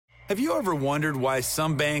Have you ever wondered why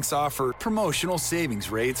some banks offer promotional savings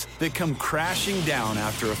rates that come crashing down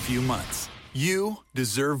after a few months? You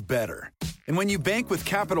deserve better. And when you bank with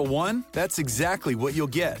Capital One, that's exactly what you'll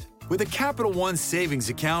get. With a Capital One savings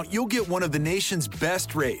account, you'll get one of the nation's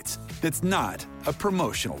best rates that's not a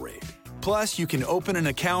promotional rate. Plus, you can open an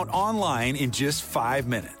account online in just 5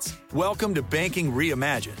 minutes. Welcome to Banking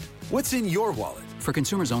Reimagined. What's in your wallet? For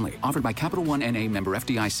consumers only. Offered by Capital One N.A. member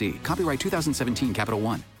FDIC. Copyright 2017 Capital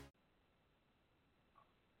One.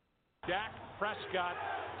 Dak Prescott,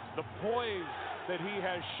 the poise that he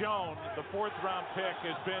has shown, the fourth-round pick,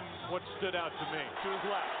 has been what stood out to me. To his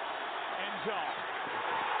left, end zone.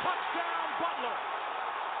 Touchdown, Butler.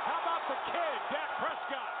 How about the kid, Dak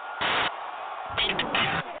Prescott?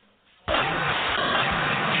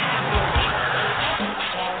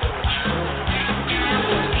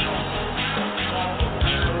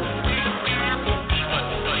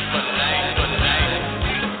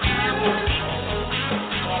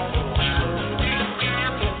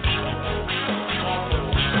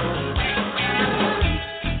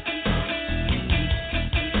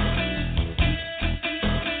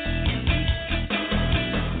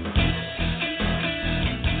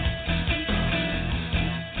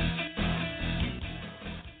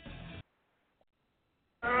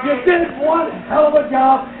 You did one hell of a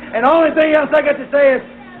job, and the only thing else I got to say is,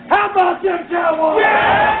 how about them Cowboys?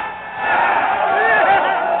 Yeah!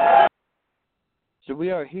 So we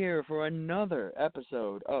are here for another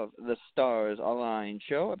episode of the Stars Align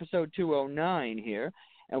Show, episode 209 here,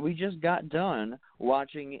 and we just got done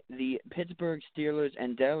watching the Pittsburgh Steelers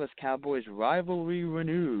and Dallas Cowboys rivalry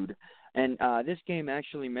renewed, and this game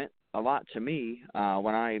actually meant a lot to me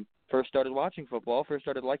when I first started watching football, first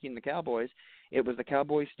started liking the Cowboys. It was the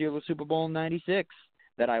Cowboys-Steelers Super Bowl in '96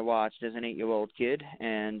 that I watched as an 8-year-old kid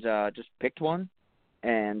and just picked one.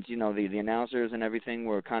 And, you know, the announcers and everything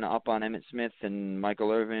were kind of up on Emmitt Smith and Michael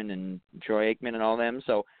Irvin and Troy Aikman and all them.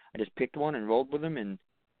 So I just picked one and rolled with them, and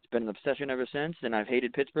it's been an obsession ever since. And I've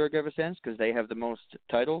hated Pittsburgh ever since because they have the most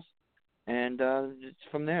titles. And it's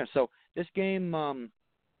from there. So this game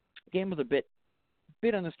was a bit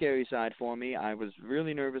on the scary side for me. I was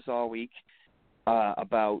really nervous all week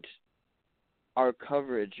about our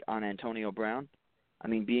coverage on Antonio Brown. I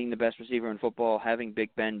mean, being the best receiver in football, having Big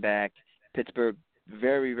Ben back, Pittsburgh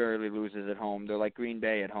very rarely loses at home. They're like Green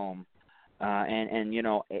Bay at home. And you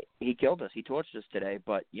know, he killed us. He torched us today.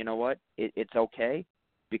 But you know what? It's okay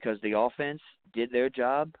because the offense did their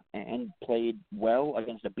job and played well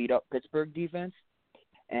against a beat-up Pittsburgh defense.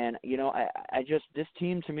 And, you know, I just – this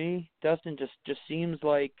team to me, Dustin, just seems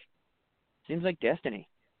like destiny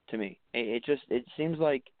to me. It seems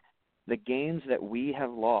like the games that we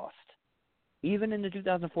have lost, even in the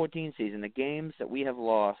 2014 season, the games that we have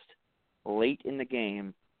lost late in the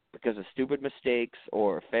game because of stupid mistakes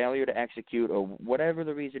or failure to execute or whatever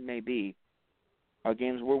the reason may be, are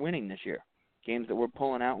games we're winning this year, games that we're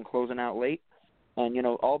pulling out and closing out late. And, you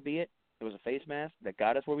know, albeit it was a face mask that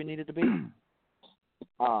got us where we needed to be.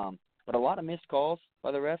 But a lot of missed calls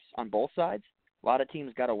by the refs on both sides. A lot of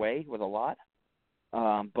teams got away with a lot.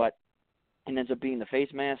 But it ends up being the face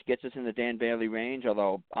mask, gets us in the Dan Bailey range,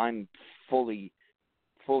 although I'm fully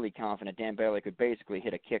confident Dan Bailey could basically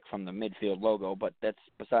hit a kick from the midfield logo, but that's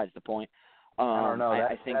besides the point. I don't know.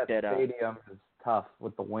 I think that stadium is tough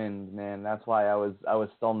with the wind, man. That's why I was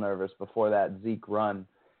still nervous before that Zeke run.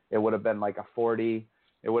 It would have been like a 40.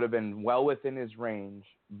 It would have been well within his range,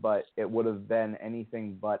 but it would have been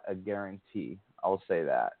anything but a guarantee. I'll say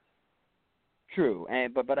that. True,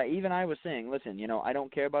 but I was saying, listen, you know, I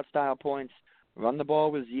don't care about style points. Run the ball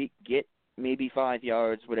with Zeke, get maybe 5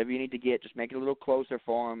 yards, whatever you need to get. Just make it a little closer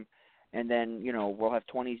for him, and then, you know, we'll have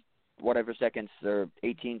 20 whatever seconds or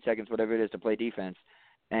 18 seconds, whatever it is, to play defense.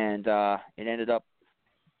 And it ended up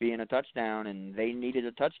being a touchdown, and they needed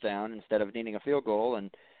a touchdown instead of needing a field goal,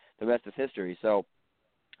 and the rest is history. So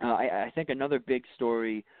I think another big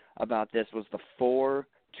story about this was the 4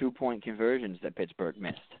 two-point conversions that Pittsburgh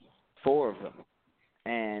missed. 4 of them.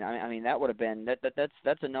 And I mean that would have been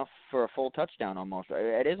that's enough for a full touchdown almost.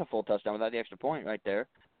 It is a full touchdown without the extra point right there.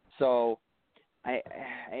 So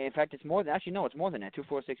in fact it's more than it's more than that. 2,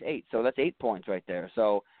 4, 6, 8. So that's 8 points right there.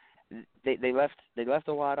 So they left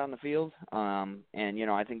a lot on the field. And you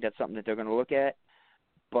know, I think that's something that they're going to look at.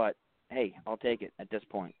 But hey, I'll take it at this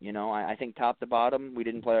point. You know, I think top to bottom we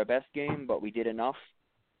didn't play our best game, but we did enough.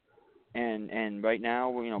 And right now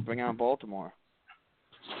we're, you know, bring on Baltimore.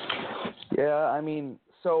 Yeah, I mean,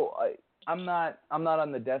 so I'm not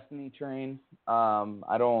on the destiny train.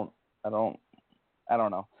 I don't know.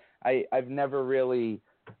 I've never really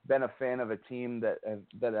been a fan of a team that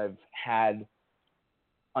I've had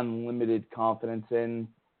unlimited confidence in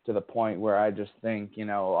to the point where I just think,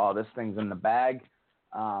 oh, this thing's in the bag.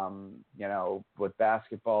 With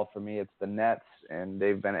basketball, for me, it's the Nets, and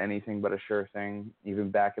they've been anything but a sure thing, even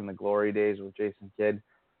back in the glory days with Jason Kidd.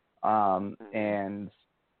 And,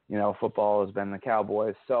 football has been the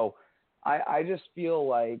Cowboys. So I just feel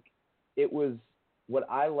like it was what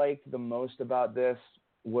I liked the most about this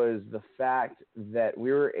was the fact that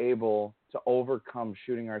we were able to overcome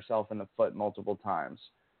shooting ourselves in the foot multiple times.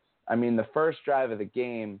 I mean, the first drive of the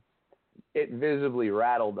game, it visibly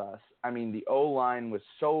rattled us. I mean, the O-line was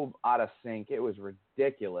so out of sync. It was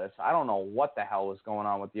ridiculous. I don't know what the hell was going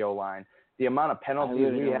on with the O-line. The amount of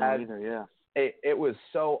penalties we had, it was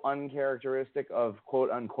so uncharacteristic of,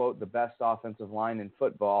 quote, unquote, the best offensive line in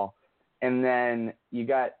football. And then you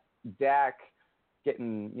got Dak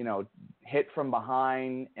getting, hit from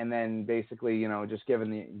behind and then basically, just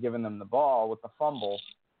giving them the ball with the fumble.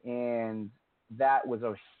 And that was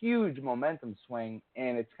a huge momentum swing.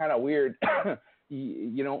 And it's kind of weird.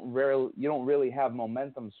 You don't really have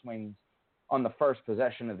momentum swings on the first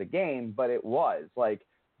possession of the game, but it was like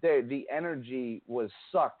the energy was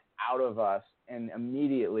sucked out of us and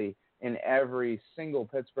immediately in every single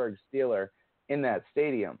Pittsburgh Steeler in that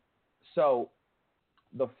stadium. So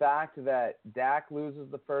the fact that Dak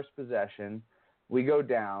loses the first possession, we go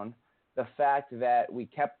down. The fact that we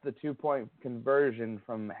kept the 2-point conversion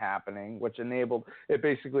from happening, which enabled it,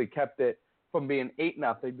 basically kept it from being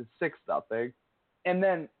 8-0 to 6-0. And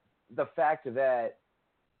then the fact that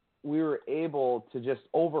we were able to just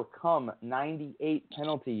overcome 98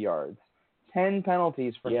 penalty yards, 10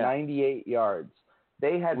 penalties for 98 yards.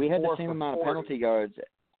 We had the same amount of penalty yards.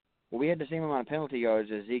 We had the same amount of penalty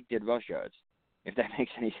yards as Zeke did rush yards, if that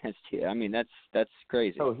makes any sense to you. I mean, that's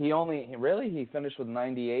crazy. So he finished with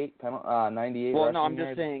 98 Well, no, I'm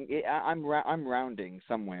just saying I'm rounding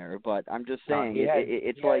somewhere, but I'm just saying he had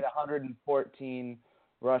 114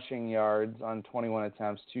 rushing yards on 21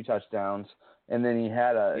 attempts, 2 touchdowns, and then he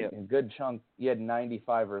had a good chunk. He had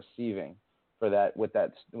 95 receiving for that with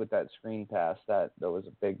that screen pass. That was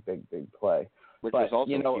a big play. Which was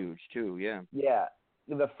also huge too. Yeah. Yeah.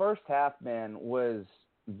 The first half, man, was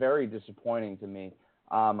very disappointing to me.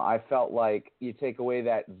 I felt like you take away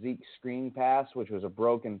that Zeke screen pass, which was a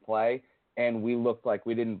broken play, and we looked like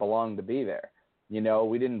we didn't belong to be there.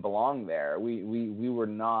 We didn't belong there. We were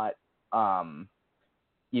not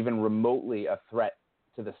even remotely a threat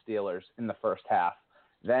to the Steelers in the first half.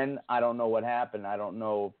 Then I don't know what happened. I don't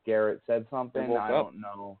know if Garrett said something. I don't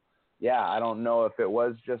know. Yeah, I don't know if it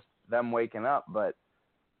was just them waking up, but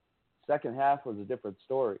second half was a different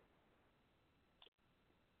story.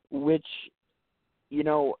 Which,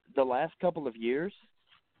 the last couple of years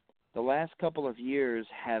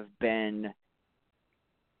have been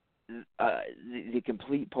the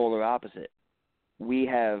complete polar opposite. We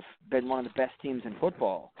have been one of the best teams in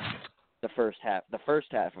football the first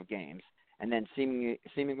half of games, and then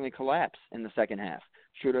seemingly collapse in the second half.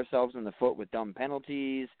 Shoot ourselves in the foot with dumb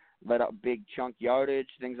penalties, let up big chunk yardage,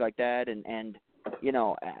 things like that, and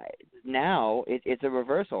now it's a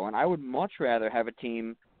reversal. And I would much rather have a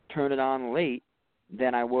team turn it on late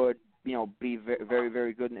than I would, be very, very,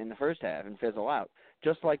 very good in the first half and fizzle out.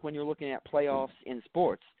 Just like when you're looking at playoffs in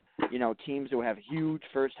sports, teams who have huge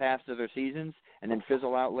first halves of their seasons and then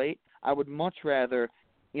fizzle out late, I would much rather,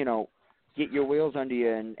 get your wheels under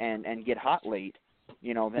you and get hot late,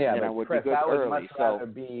 than I would Chris, be good early.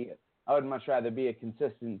 I would much rather be a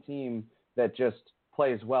consistent team that just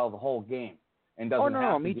plays well the whole game and doesn't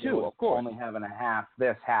have to deal with only having a half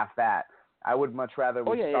this, half that. I would much rather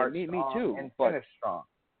start strong and finish strong.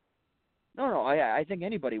 No, I think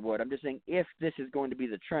anybody would. I'm just saying if this is going to be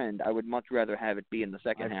the trend, I would much rather have it be in the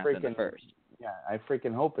second half than the first. Yeah, I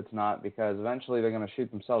freaking hope it's not, because eventually they're going to shoot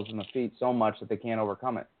themselves in the feet so much that they can't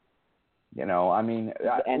overcome it. I mean,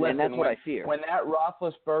 and that's what I fear. When that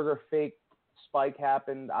Roethlisberger fake spike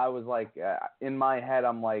happened, I was like, in my head,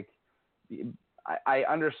 I'm like, I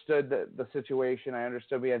understood the situation. I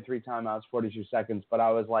understood we had 3 timeouts, 42 seconds, but I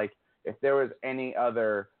was like, if there was any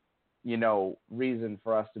other, reason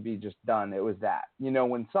for us to be just done, it was that.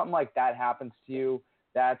 When something like that happens to you,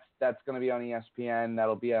 that's going to be on ESPN.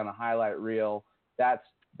 That'll be on a highlight reel. That's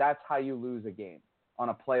how you lose a game, on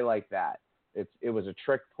a play like that. It was a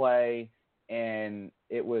trick play, and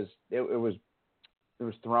it was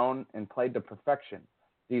thrown and played to perfection.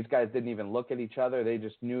 These guys didn't even look at each other. They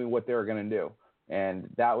just knew what they were going to do, and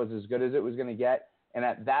that was as good as it was going to get. And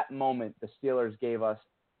at that moment, the Steelers gave us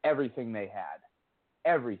everything they had,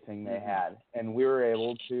 and we were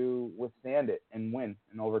able to withstand it and win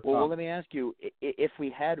and overcome. Well, let me ask you, if we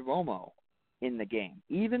had Romo in the game,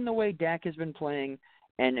 even the way Dak has been playing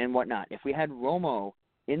and whatnot, if we had Romo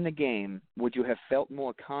in the game, would you have felt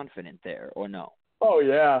more confident there or no? Oh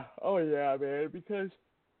yeah, man. Because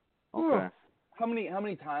Okay. how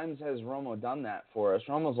many times has Romo done that for us?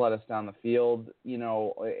 Romo's let us down the field,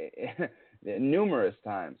 numerous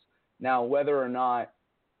times. Now, whether or not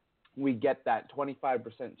we get that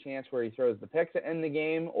 25% chance where he throws the pick to end the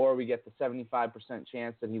game, or we get the 75%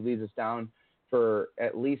 chance that he leads us down for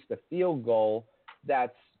at least a field goal,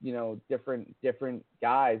 that's, different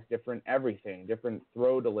guys, different everything, different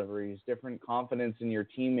throw deliveries, different confidence in your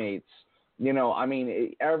teammates.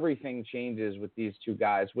 Everything changes with these two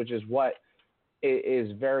guys, which is what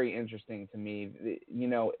is very interesting to me.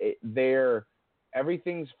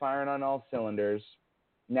 Everything's firing on all cylinders.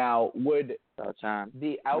 Now, would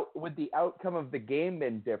the outcome of the game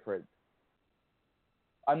been different?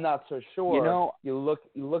 I'm not so sure. You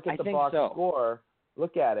look at the box score.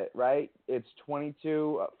 Look at it, right? It's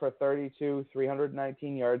 22 for 32,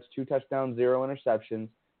 319 yards, 2 touchdowns, 0 interceptions.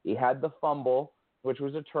 He had the fumble, which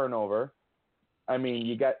was a turnover.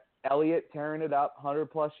 You got Elliott tearing it up,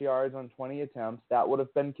 100-plus yards on 20 attempts. That would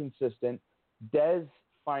have been consistent. Dez,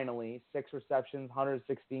 finally, 6 receptions,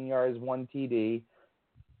 116 yards, 1 TD.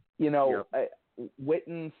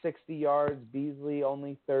 Witten, 60 yards. Beasley,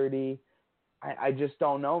 only 30. I just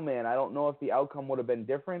don't know, man. I don't know if the outcome would have been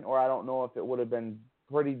different, or I don't know if it would have been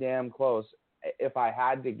pretty damn close. If I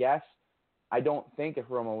had to guess, I don't think if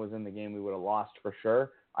Romo was in the game we would have lost for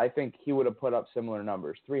sure. I think he would have put up similar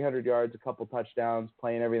numbers. 300 yards, a couple touchdowns,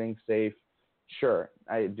 playing everything safe. Sure.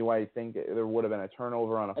 Do I think there would have been a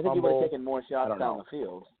turnover on a fumble? I think he would have taken more shots down the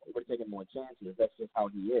field. He would have taken more chances. That's just how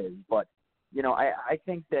he is. But, I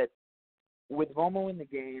think that with Romo in the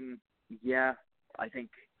game, yeah, I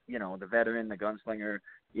think, the veteran, the gunslinger,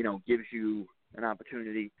 gives you an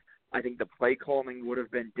opportunity. I think the play calling would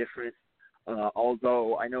have been different.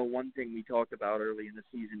 Although I know one thing we talked about early in the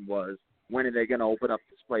season was, when are they going to open up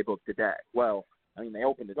this playbook to Dak? Well, they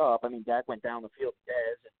opened it up. Dak went down the field to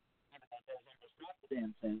Dez, and even though Dez almost dropped the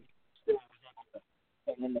damn thing, still was able to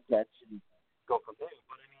hang in the catch and go from there.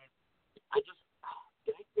 But,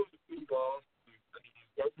 Dak throws a pretty ball. He's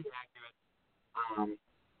deadly accurate. And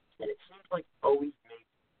it seems like he always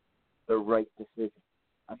makes the right decision.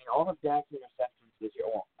 All of Dak's interceptions this year,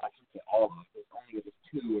 well, I shouldn't say all of them, there's only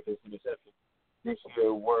 2 of his interceptions this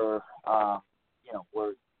year were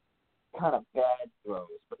kind of bad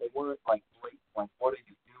throws, but they weren't like great, like what are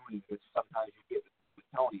you doing, which sometimes you get with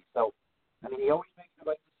Tony. So, he always makes the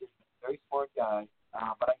right decision. Very smart guy.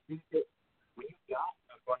 But I think that when you got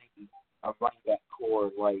a running back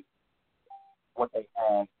core like what they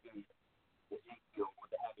have in Ezekiel,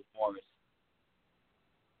 what they have in Morris,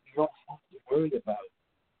 you don't have to worry about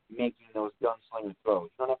making those gunslinger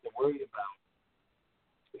throws. You don't have to worry about,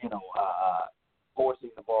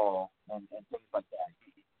 forcing the ball and things like that.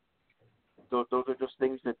 Those are just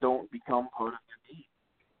things that don't become part of your game.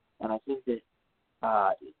 And I think that,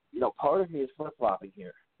 part of me is flip-flopping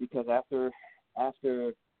here, because after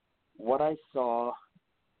what I saw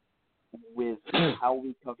with how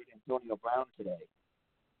we covered Antonio Brown today,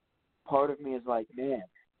 part of me is like, man,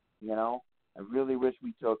 I really wish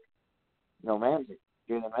we took, Jalen Ramsey,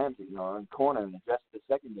 in corner and addressed the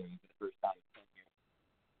secondary for the first time in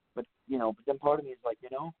 10 years. But then part of me is like,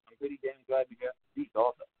 I'm pretty damn glad we got beat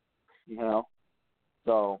also.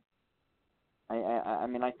 So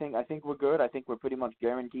I think we're good. I think we're pretty much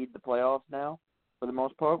guaranteed the playoffs now, for the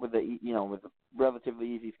most part, with with a relatively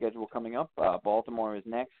easy schedule coming up. Baltimore is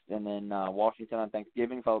next, and then Washington on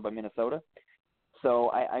Thanksgiving, followed by Minnesota. So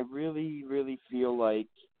I really, really feel like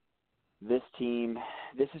this team,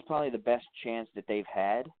 this is probably the best chance that they've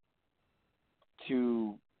had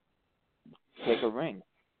to take a ring.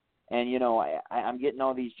 And, I'm getting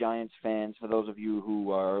all these Giants fans, for those of you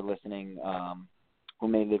who are listening, who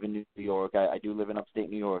may live in New York. I do live in upstate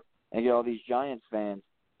New York. And I get all these Giants fans,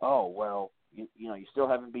 oh, well, you still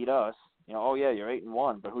haven't beat us. Oh, yeah, you're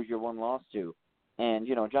 8-1, but who's your one loss to? And,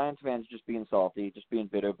 Giants fans just being salty, just being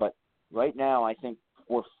bitter. But right now, I think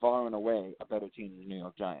we're far and away a better team than the New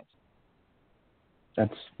York Giants.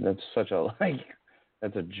 That's such a,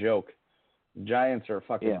 that's a joke. Giants are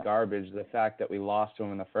fucking garbage. The fact that we lost to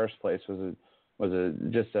them in the first place was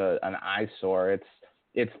just an eyesore.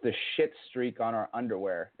 It's the shit streak on our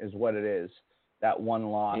underwear is what it is. That one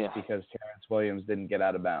loss because Terrence Williams didn't get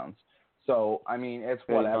out of bounds. So it's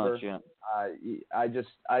whatever. I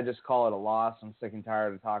just call it a loss. I'm sick and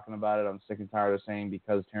tired of talking about it. I'm sick and tired of saying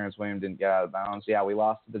because Terrence Williams didn't get out of bounds. Yeah, we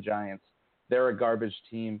lost to the Giants. They're a garbage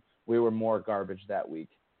team. We were more garbage that week.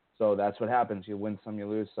 So that's what happens. You win some, you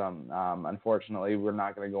lose some. Unfortunately, we're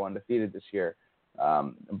not going to go undefeated this year.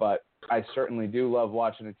 But I certainly do love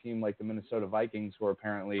watching a team like the Minnesota Vikings, who are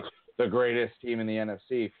apparently the greatest team in the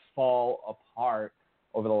NFC, fall apart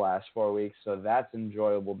over the last 4 weeks. So that's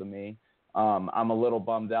enjoyable to me. I'm a little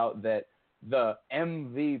bummed out that the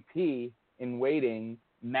MVP in waiting,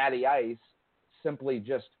 Matty Ice, simply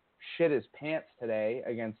just shit his pants today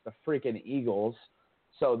against the freaking Eagles.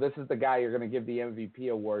 So this is the guy you're going to give the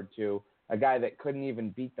MVP award to, a guy that couldn't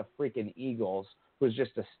even beat the freaking Eagles, who's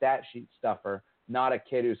just a stat sheet stuffer, not a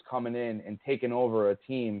kid who's coming in and taking over a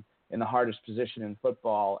team in the hardest position in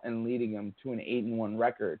football and leading them to an 8-1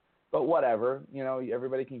 record. But whatever,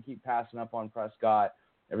 everybody can keep passing up on Prescott.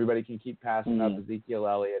 Everybody can keep passing up Ezekiel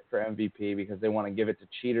Elliott for MVP because they want to give it to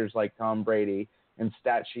cheaters like Tom Brady and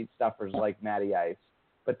stat sheet stuffers like Matty Ice.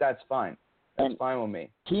 But that's fine. That's fine with me.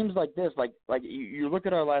 Teams like this, like you look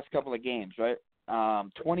at our last couple of games, right?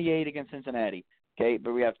 28 against Cincinnati, okay?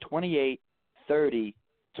 But we have 28, 30,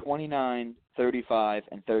 29, 35,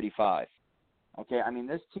 and 35. Okay, I mean,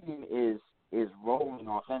 this team is rolling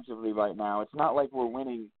offensively right now. It's not like we're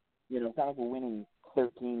winning, it's not like we're winning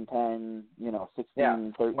 13-10,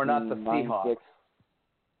 16-13, we're not the 9-6. Seahawks.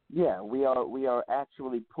 Yeah, we are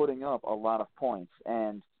actually putting up a lot of points,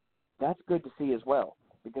 and that's good to see as well.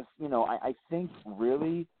 Because, I think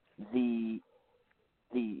really the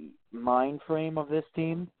mind frame of this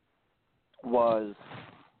team was,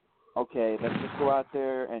 okay, let's just go out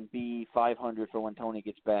there and be 500 for when Tony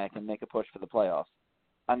gets back and make a push for the playoffs.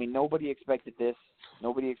 I mean, nobody expected this.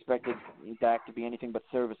 Nobody expected Dak to be anything but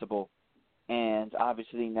serviceable. And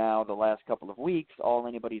obviously now the last couple of weeks, all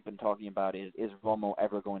anybody's been talking about is Romo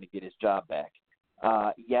ever going to get his job back?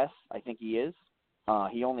 Yes, I think he is.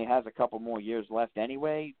 He only has a couple more years left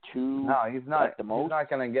anyway. No, he's not. At the most. He's not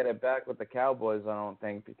going to get it back with the Cowboys, I don't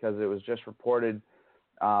think, because it was just reported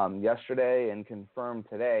yesterday and confirmed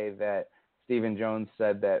today that Stephen Jones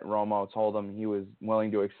said that Romo told him he was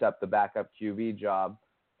willing to accept the backup QB job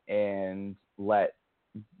and let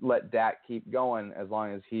Dak keep going as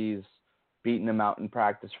long as he's beating him out in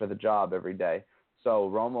practice for the job every day. So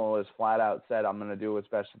Romo has flat out said, I'm going to do what's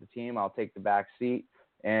best for the team. I'll take the back seat.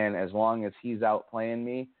 And as long as he's out playing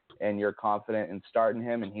me and you're confident in starting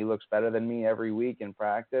him and he looks better than me every week in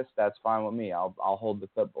practice, that's fine with me. I'll hold the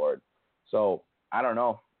clipboard. So I don't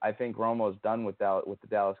know. I think Romo's done with the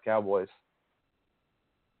Dallas Cowboys.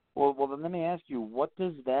 Well, then let me ask you, what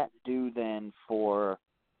does that do then for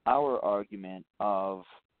our argument of,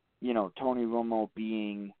 Tony Romo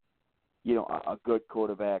being, a good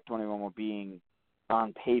quarterback, Tony Romo being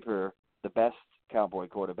on paper the best Cowboy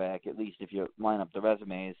quarterback, at least if you line up the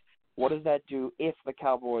resumes? What does that do if the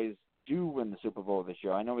Cowboys do win the Super Bowl this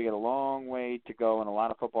year? I know we got a long way to go and a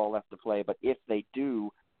lot of football left to play, but if they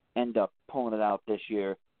do end up pulling it out this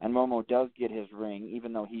year and Romo does get his ring,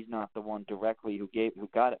 even though he's not the one directly who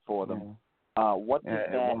got it for them, what does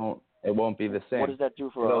that? It won't be the same. What does that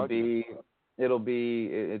do for our argument?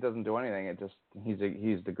 It doesn't do anything. It just he's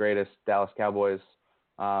the greatest Dallas Cowboys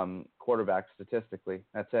quarterback statistically.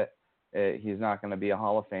 That's it. He's not going to be a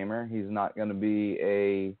Hall of Famer. He's not going to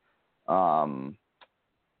be I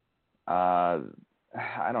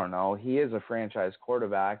don't know. He is a franchise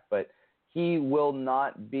quarterback, but he will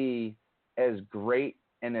not be as great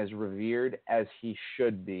and as revered as he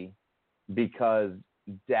should be because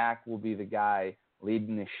Dak will be the guy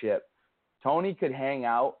leading the ship. Tony could hang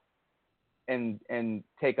out and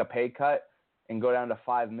take a pay cut and go down to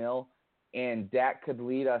 $5 million, and Dak could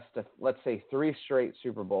lead us to, let's say, 3 straight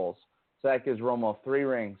Super Bowls. So that gives Romo 3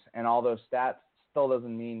 rings, and all those stats still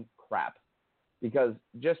doesn't mean crap. Because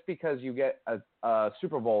just because you get a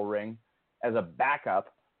Super Bowl ring as a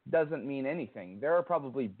backup doesn't mean anything. There are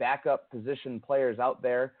probably backup position players out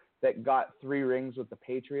there that got 3 rings with the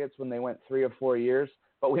Patriots when they went 3 or 4 years,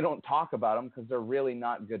 but we don't talk about them because they're really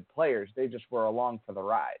not good players. They just were along for the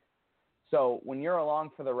ride. So when you're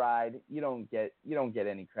along for the ride, you don't get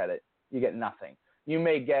any credit. You get nothing. You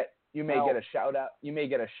may get a shout out. You may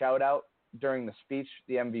get a shout out during the speech,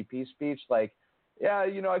 the MVP speech, like, yeah,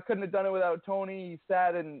 I couldn't have done it without Tony. He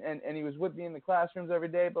sat and he was with me in the classrooms every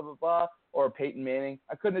day, blah, blah, blah. Or Peyton Manning.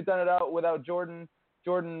 I couldn't have done it out without Jordan,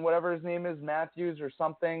 whatever his name is, Matthews or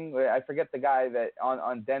something. I forget the guy that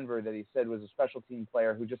on Denver that he said was a special team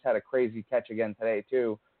player who just had a crazy catch again today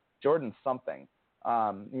too. Jordan something.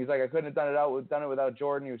 He's like, I couldn't have done it without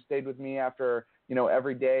Jordan. He stayed with me after,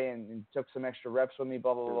 every day and took some extra reps with me,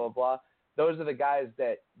 blah, blah, blah, blah. Those are the guys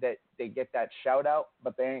that they get that shout out,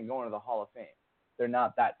 but they ain't going to the Hall of Fame. They're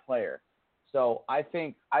not that player. So I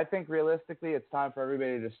think realistically it's time for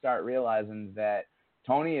everybody to start realizing that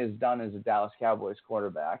Tony is done as a Dallas Cowboys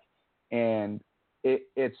quarterback, and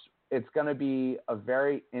it's going to be a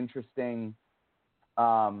very interesting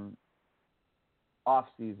offseason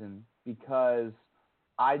because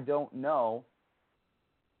I don't know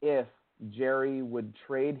if Jerry would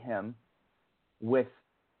trade him with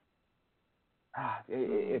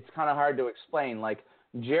it's kind of hard to explain. Like,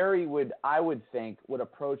 Jerry I would think, would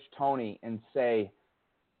approach Tony and say,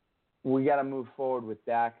 we got to move forward with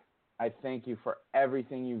Dak. I thank you for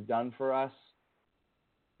everything you've done for us.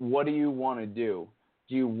 What do you want to do?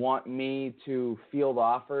 Do you want me to field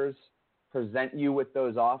offers, present you with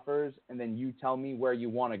those offers, and then you tell me where you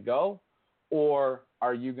want to go? Or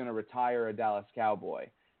are you going to retire a Dallas Cowboy?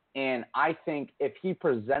 And I think if he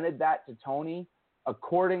presented that to Tony,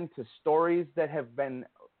 according to stories that have been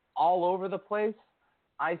all over the place,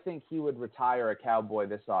 I think he would retire a Cowboy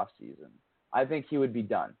this offseason. I think he would be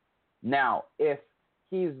done. Now, if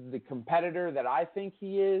he's the competitor that I think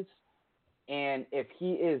he is, and if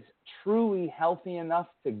he is truly healthy enough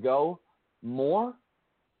to go more,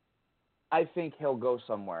 I think he'll go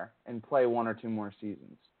somewhere and play 1 or 2 more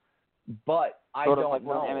seasons. But I don't know. Sort of like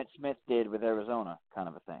what Emmitt Smith did with Arizona, kind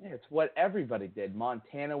of a thing. Yeah, it's what everybody did.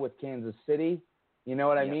 Montana with Kansas City. You know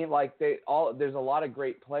what I mean? Like, there's a lot of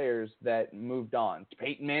great players that moved on.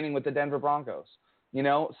 Peyton Manning with the Denver Broncos. You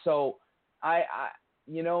know, so I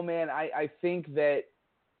think that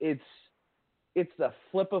it's the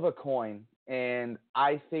flip of a coin, and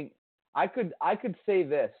I think I could say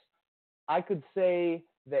this. I could say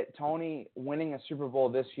that Tony winning a Super Bowl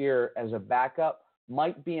this year as a backup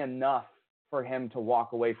might be enough for him to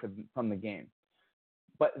walk away from the game.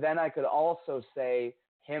 But then I could also say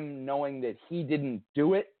him knowing that he didn't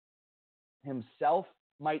do it himself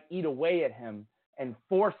might eat away at him and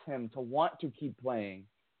force him to want to keep playing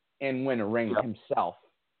and win a ring himself.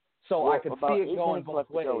 So I could see it going both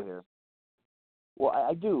ways. Well,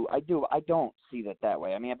 I do. I don't see that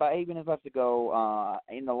way. I mean, about 8 minutes left to go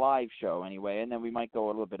in the live show anyway, and then we might go a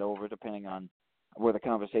little bit over depending on where the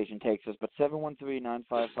conversation takes us. But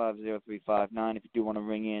 713-955-0359, if you do want to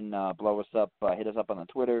ring in, blow us up, hit us up on the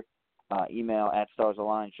Twitter, email at Stars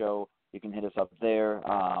Align Show. You can hit us up there.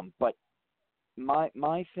 But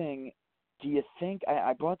my thing, do you think,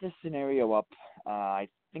 I brought this scenario up, I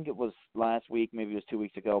think it was last week, maybe it was 2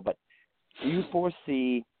 weeks ago, but do you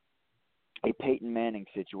foresee a Peyton Manning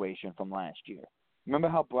situation from last year? Remember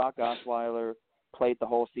how Brock Osweiler played the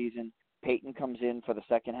whole season? Peyton comes in for the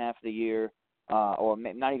second half of the year, or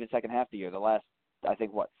not even second half of the year, the last, I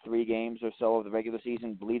think, 3 games or so of the regular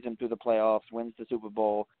season, leads him through the playoffs, wins the Super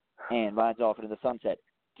Bowl, and rides off into the sunset.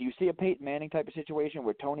 Do you see a Peyton Manning type of situation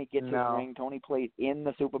where Tony gets his ring, Tony plays in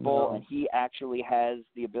the Super Bowl, and he actually has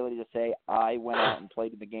the ability to say, I went out and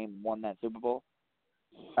played in the game and won that Super Bowl?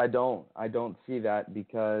 I don't see that,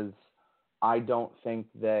 because I don't think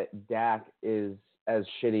that Dak is as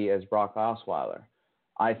shitty as Brock Osweiler.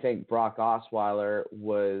 I think Brock Osweiler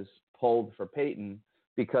was pulled for Peyton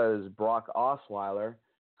because Brock Osweiler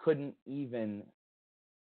couldn't even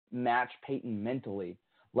match Peyton mentally,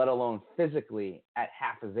 let alone physically, at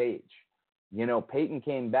half his age. You know, Peyton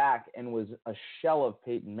came back and was a shell of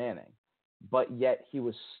Peyton Manning, but yet he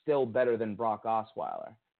was still better than Brock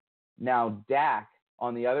Osweiler. Now, Dak,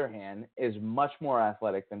 on the other hand, is much more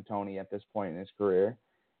athletic than Tony at this point in his career,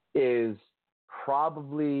 is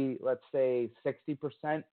probably, let's say,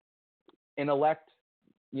 60% intellect,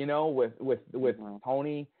 you know, with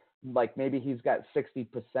Tony. Like, maybe he's got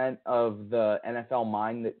 60% of the NFL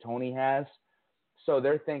mind that Tony has. So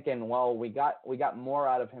they're thinking, well, we got more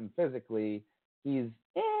out of him physically. He's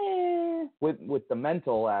with the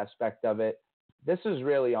mental aspect of it. This is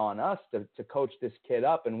really on us to coach this kid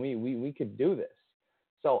up, and we could do this.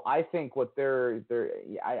 So I think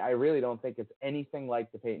I really don't think it's anything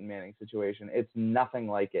like the Peyton Manning situation. It's nothing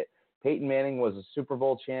like it. Peyton Manning was a Super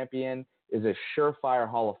Bowl champion, is a surefire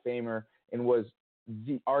Hall of Famer, and was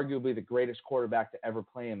arguably the greatest quarterback to ever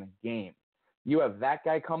play in the game. You have that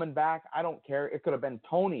guy coming back, I don't care. It could have been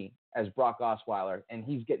Tony as Brock Osweiler, and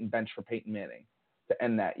he's getting benched for Peyton Manning to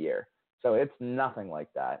end that year. So it's nothing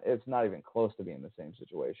like that. It's not even close to being the same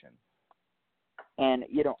situation. And,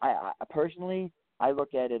 you know, I personally, I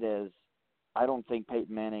look at it as, I don't think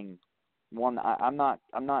Peyton Manning won. I'm not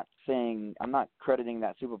crediting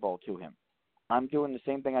that Super Bowl to him. I'm doing the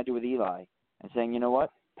same thing I do with Eli and saying, you know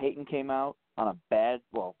what? Peyton came out on a bad,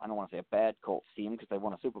 well, I don't want to say a bad Colts team because they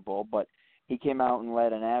won a Super Bowl, but he came out and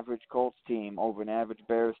led an average Colts team over an average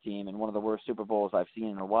Bears team in one of the worst Super Bowls I've seen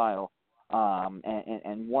in a while,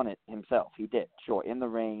 and won it himself. He did, sure, in the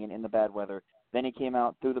rain and in the bad weather. Then he came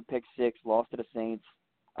out, threw the pick six, lost to the Saints,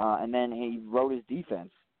 and then he rode his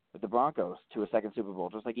defense with the Broncos to a second Super Bowl,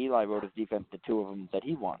 just like Eli rode his defense to 2 of them that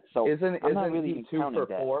he won. So isn't not really he 2 for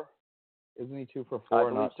 4? Isn't he 2 for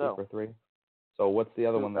 4, not 2 so. for 3? So what's the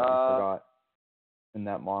other one that you forgot? in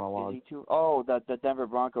that monologue. Is he too? Oh, the Denver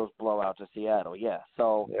Broncos blowout to Seattle. Yeah.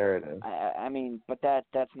 So there it is. I mean, but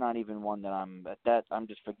that's not even one that I'm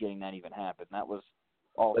just forgetting that even happened. That was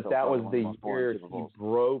also. But that was one the of the most boring year Super he Bowls.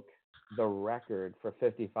 broke the record for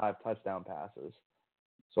 55 touchdown passes.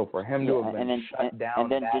 So for him to have been shut down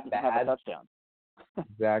and then that didn't bad, have a touchdown.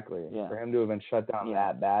 exactly. Yeah. For him to have been shut down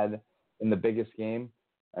that bad in the biggest game,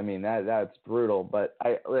 I mean that's brutal. But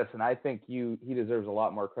I think he deserves a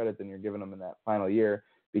lot more credit than you're giving him in that final year,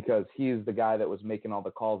 because he's the guy that was making all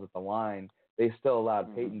the calls at the line. They still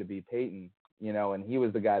allowed Peyton to be Peyton, and he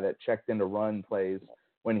was the guy that checked into run plays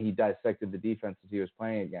when he dissected the defenses he was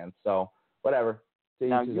playing against. So whatever. To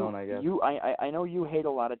each his own, I guess. I know you hate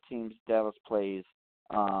a lot of teams Dallas plays,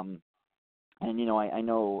 and I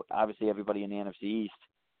know obviously everybody in the NFC East.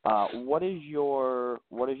 What is your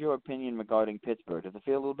opinion regarding Pittsburgh? Does it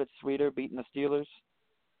feel a little bit sweeter beating the Steelers?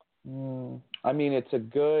 I mean, it's a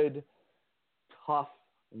good, tough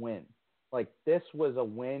win. Like, this was a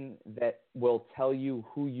win that will tell you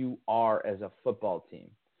who you are as a football team.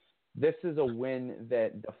 This is a win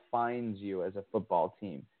that defines you as a football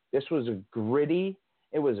team. This was gritty.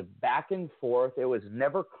 It was back and forth. It was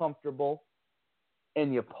never comfortable,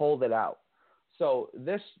 and you pulled it out. So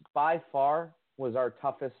this, by far, was our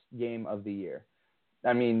toughest game of the year.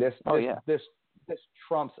 I mean, this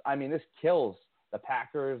trumps. I mean, this kills the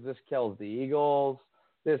Packers. This kills the Eagles.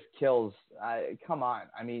 This kills. Come on.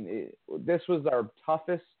 I mean, this was our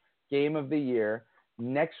toughest game of the year.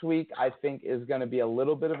 Next week, I think, is going to be a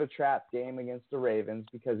little bit of a trap game against the Ravens,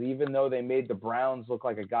 because even though they made the Browns look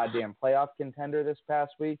like a goddamn playoff contender this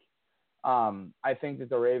past week, I think that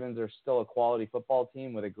the Ravens are still a quality football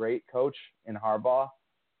team with a great coach in Harbaugh.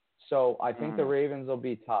 So I think the Ravens will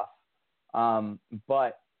be tough.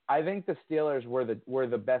 But I think the Steelers were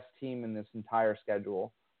the best team in this entire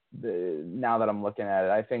schedule. Now that I'm looking at it,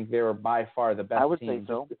 I think they were by far the best team. I would say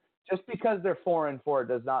so. Just because they're 4-4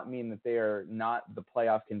 does not mean that they are not the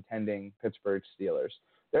playoff contending Pittsburgh Steelers.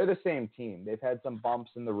 They're the same team. They've had some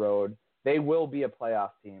bumps in the road. They will be a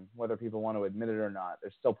playoff team, whether people want to admit it or not.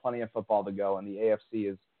 There's still plenty of football to go, and the AFC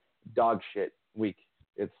is dog shit week.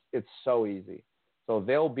 It's so easy. So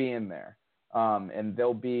they'll be in there, and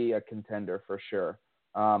they'll be a contender for sure.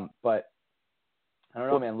 But I don't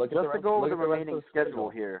know, man. Just to go over the remaining schedule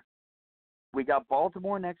here. We got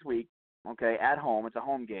Baltimore next week. Okay, at home. It's a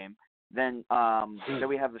home game. Then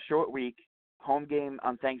we have the short week, home game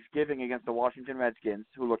on Thanksgiving against the Washington Redskins,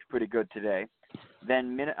 who looked pretty good today.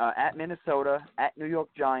 Then at Minnesota, at New York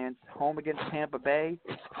Giants, home against Tampa Bay,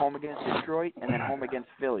 home against Detroit, and then home against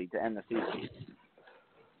Philly to end the season.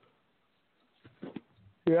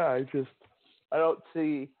 Yeah,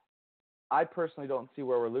 I personally don't see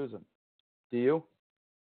where we're losing. Do you?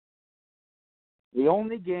 The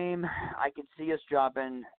only game I could see us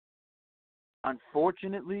dropping,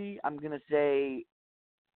 unfortunately, I'm going to say,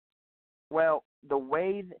 well, the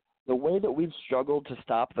way that we've struggled to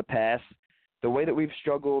stop the pass, the way that we've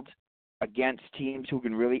struggled against teams who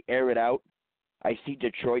can really air it out, I see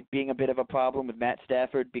Detroit being a bit of a problem with Matt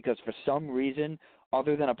Stafford, because for some reason,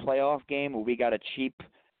 other than a playoff game where we got a cheap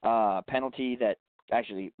penalty that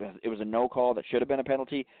actually it was a no call that should have been a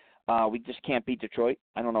penalty, we just can't beat Detroit.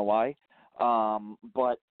 I don't know why.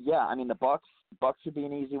 But yeah, I mean, the Bucks should be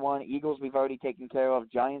an easy one. Eagles we've already taken care of.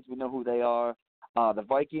 Giants, we know who they are. The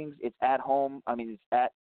Vikings, it's at home. I mean, it's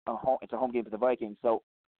a home game for the Vikings, so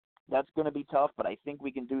that's going to be tough. But I think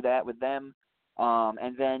we can do that with them.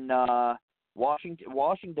 And then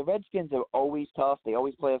Washington, the Redskins are always tough. They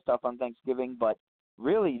always play us tough on Thanksgiving. But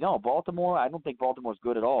really, no, Baltimore. I don't think Baltimore's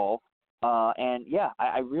good at all. And yeah,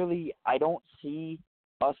 I don't see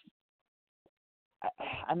us.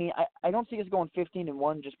 I mean, I don't see us going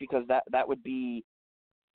 15-1 just because that would be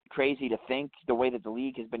crazy to think the way that the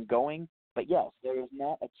league has been going. But yes, there is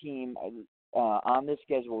not a team on this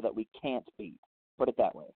schedule that we can't beat. Put it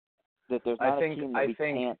that way. That there's not a team that we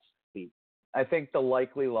can't beat. I think the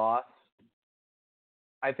likely loss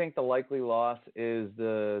is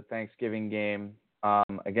the Thanksgiving game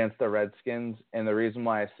against the Redskins, and the reason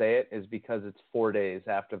why I say it is because it's 4 days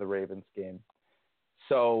after the Ravens game.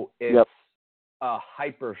 So it's a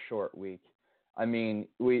hyper short week. I mean,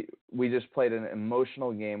 we just played an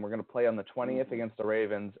emotional game. We're going to play on the 20th against the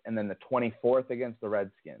Ravens, and then the 24th against the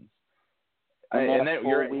Redskins. And then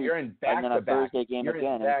you're in back-to-back. And then a Thursday game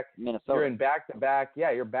again in Minnesota. You're in back-to-back.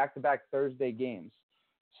 Yeah, you're back-to-back Thursday games.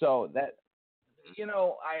 So that,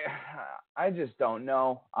 I just don't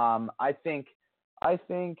know. I think,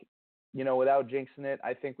 without jinxing it,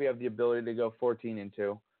 I think we have the ability to go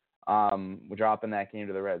 14-2. We're dropping that game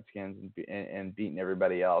to the Redskins and beating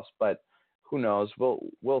everybody else. But who knows?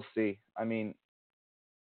 We'll see. I mean,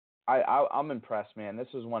 I'm impressed, man. This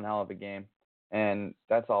was one hell of a game, and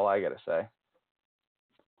that's all I gotta say.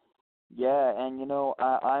 Yeah, and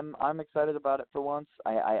I'm excited about it for once.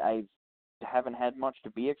 I haven't had much to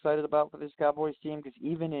be excited about for this Cowboys team, because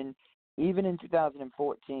even in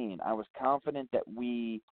 2014, I was confident that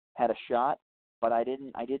we had a shot, but I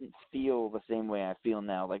didn't feel the same way I feel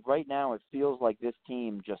now. Like right now, it feels like this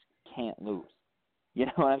team just can't lose. You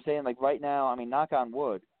know what I'm saying? Like right now, I mean, knock on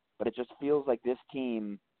wood, but it just feels like this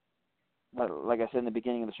team, like I said in the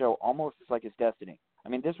beginning of the show, almost is like it's destiny. I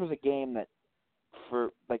mean, this was a game that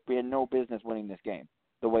we had no business winning this game,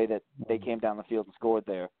 the way that they came down the field and scored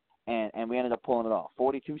there, and we ended up pulling it off.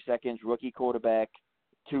 42 seconds, rookie quarterback,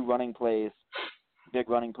 2 running plays, big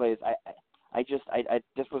running plays.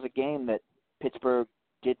 This was a game that Pittsburgh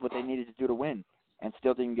did what they needed to do to win, and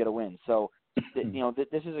still didn't get a win. So, this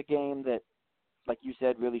is a game that, like you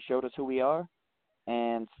said, really showed us who we are,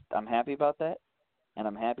 and I'm happy about that, and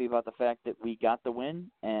I'm happy about the fact that we got the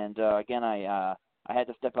win. And again, I had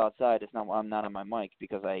to step outside. I'm not on my mic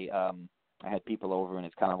because I had people over and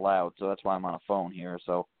it's kind of loud, so that's why I'm on a phone here.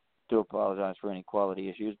 So do apologize for any quality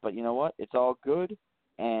issues, but you know what? It's all good,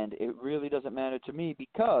 and it really doesn't matter to me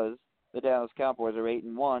because the Dallas Cowboys are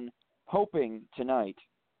 8-1, hoping tonight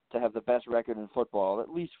to have the best record in football, at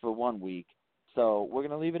least for 1 week. So we're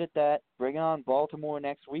going to leave it at that. Bring on Baltimore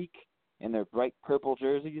next week in their bright purple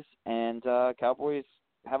jerseys, and Cowboys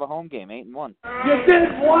have a home game, 8-1. You did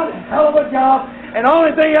one hell of a job, and the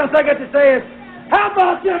only thing else I got to say is, how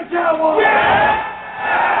about them Cowboys? Yeah!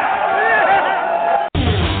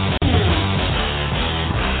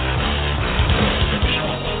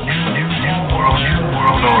 New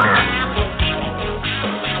world order.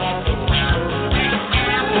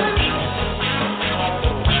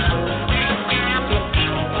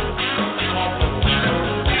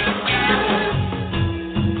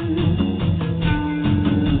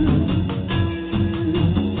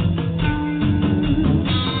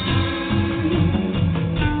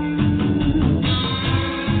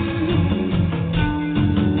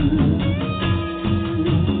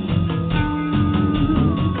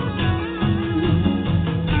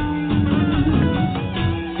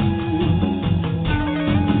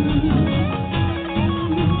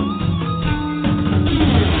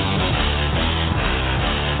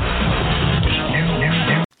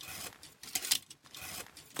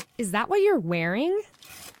 Is that what you're wearing?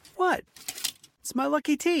 What? It's my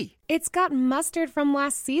lucky tee. It's got mustard from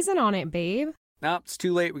last season on it, babe. No, it's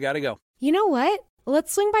too late. We gotta go. You know what?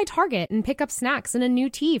 Let's swing by Target and pick up snacks and a new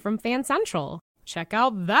tee from Fan Central. Check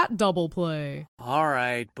out that double play. All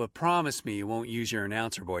right, but promise me you won't use your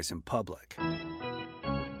announcer voice in public.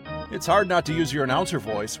 It's hard not to use your announcer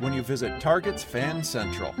voice when you visit Target's Fan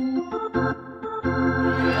Central.